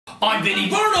I'm Vinny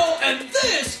Verno, and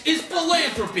this is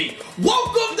Philanthropy.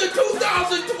 Welcome to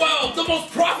 2012, the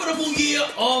most profitable year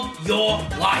of your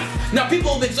life. Now,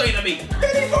 people have been saying to me,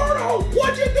 Vinny Verno,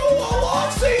 what'd you do all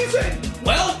off season?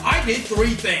 Well, I did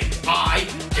three things. I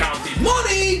counted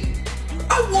money,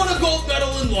 I won a gold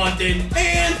medal in London,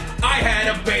 and I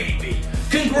had a baby.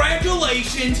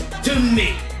 Congratulations to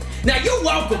me. Now, you're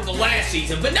welcome for last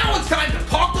season, but now it's time to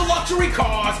park the luxury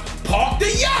cars, park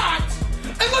the yachts,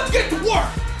 and let's get to work.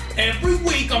 Every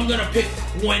week, I'm going to pick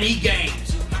 20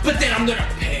 games, but then I'm going to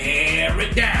pare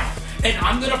it down, and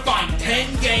I'm going to find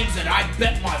 10 games that I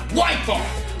bet my life on,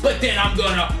 but then I'm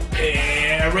going to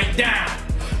pare it down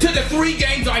to the 3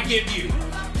 games I give you. 3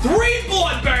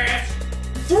 bloodbaths,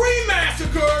 3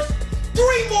 massacres,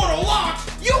 3 mortal locks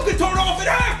you can turn off at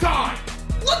halftime.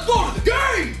 Let's go to the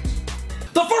games.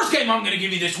 The first game I'm going to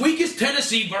give you this week is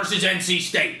Tennessee versus NC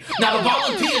State. Now, the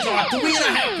Volunteers are a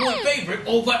 3.5-point favorite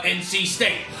over NC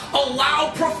State.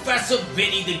 Allow Professor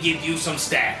Vinny to give you some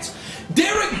stats.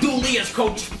 Derek Dooley has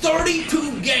coached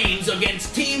 32 games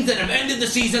against teams that have ended the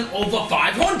season over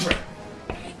 500.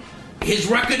 His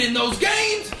record in those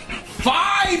games,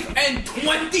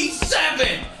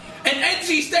 5-27. And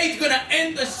NC State's going to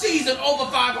end the season over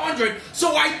 500,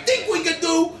 so I think we could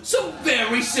do some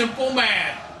very simple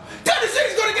math.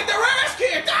 Tennessee's going to get their ass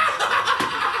kicked.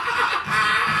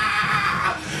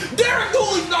 Derek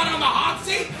Dooley's not on the hot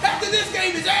seat. After this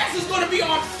game, his ass is going to be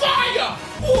on fire.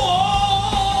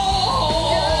 Whoa!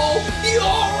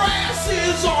 Your ass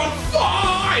is on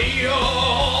fire.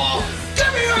 Give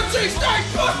me NC State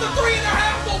plus the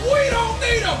 3.5, but we don't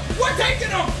need them. We're taking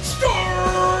them straight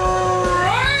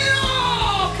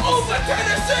up over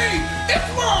Tennessee. It's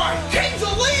mine, Kings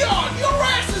of Leon. Your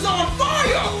ass is on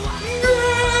fire.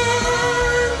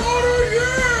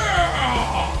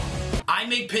 I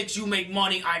make picks, you make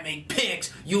money. I make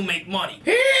picks, you make money.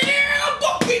 Yeah,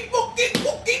 bookie, bookie,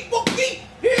 bookie, bookie.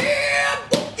 Yeah,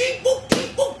 bookie,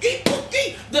 bookie, bookie,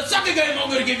 bookie. The second game I'm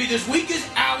going to give you this week is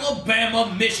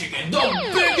Alabama, Michigan. The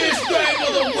biggest game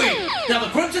of the week. Now,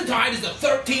 the Crimson Tide is a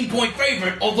 13-point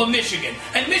favorite over Michigan.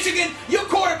 And Michigan, your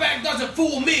quarterback doesn't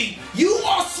fool me. You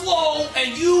are slow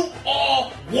and you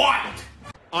are white.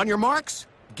 On your marks,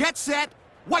 get set,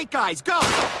 white guys, go!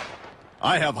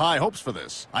 I have high hopes for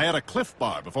this. I had a Cliff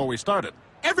Bar before we started.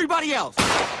 Everybody else!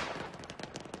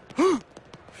 Phew,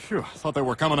 thought they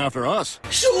were coming after us.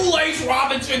 Shoelace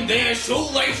Robinson this,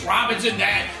 Shoelace Robinson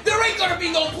that. There ain't gonna be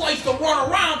no place to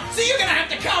run around, so you're gonna have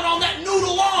to count on that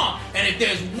noodle arm. And if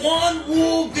there's one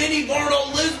rule Vinny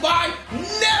Verno lives by,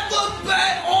 never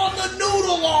bet on the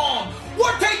noodle arm.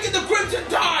 We're taking the Crimson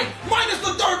Tide, minus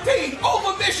the 13,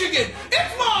 over Michigan.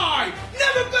 It's mine.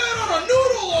 Never bet on a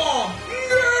noodle arm.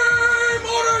 Game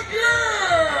of the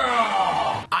year.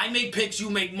 I make picks, you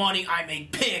make money. I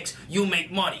make picks, you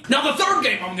make money. Now, the third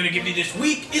game I'm going to give you this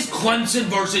week is Clemson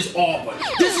versus Auburn.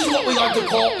 This is what we like to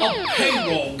call a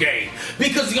payroll game,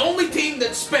 because the only team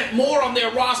that spent more on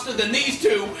their roster than these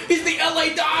two is the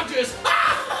LA Dodgers.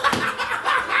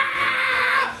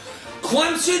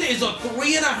 Clemson is a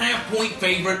 3.5-point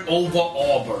favorite over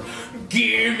Auburn.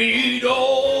 Give me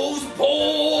those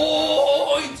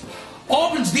points.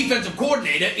 Auburn's defensive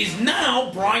coordinator is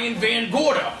now Brian Van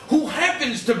Gorder, who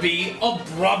happens to be a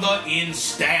brother in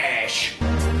stash.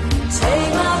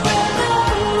 Take my breath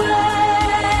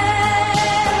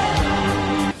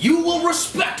away. You will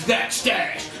respect that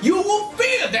stash. You will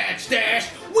fear that stash.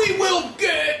 We will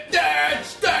get that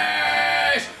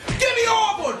stash. Give me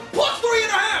Auburn, plus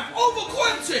 3.5 over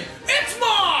Clemson. It's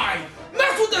mine.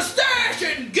 Mess with the stash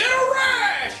and get a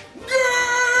rash.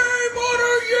 Game of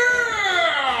the year.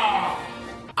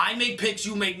 I make picks,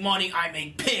 you make money. I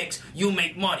make picks, you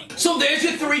make money. So there's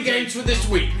your 3 games for this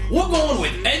week. We're going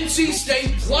with NC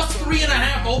State plus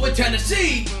 3.5 over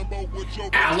Tennessee,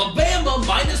 Alabama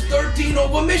minus 13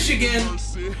 over Michigan,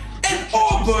 and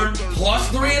Auburn plus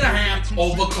 3.5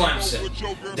 over Clemson.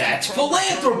 That's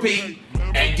Philanthropy.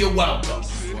 And you're welcome.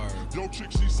 Yo,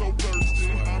 chick, she so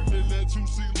thirsty. I'm in that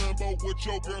 2C Lambo with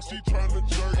your girl, she tryna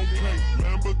jerk. Okay,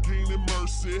 Lamborghini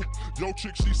Mercy. Yo,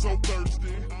 chick, she so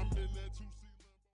thirsty.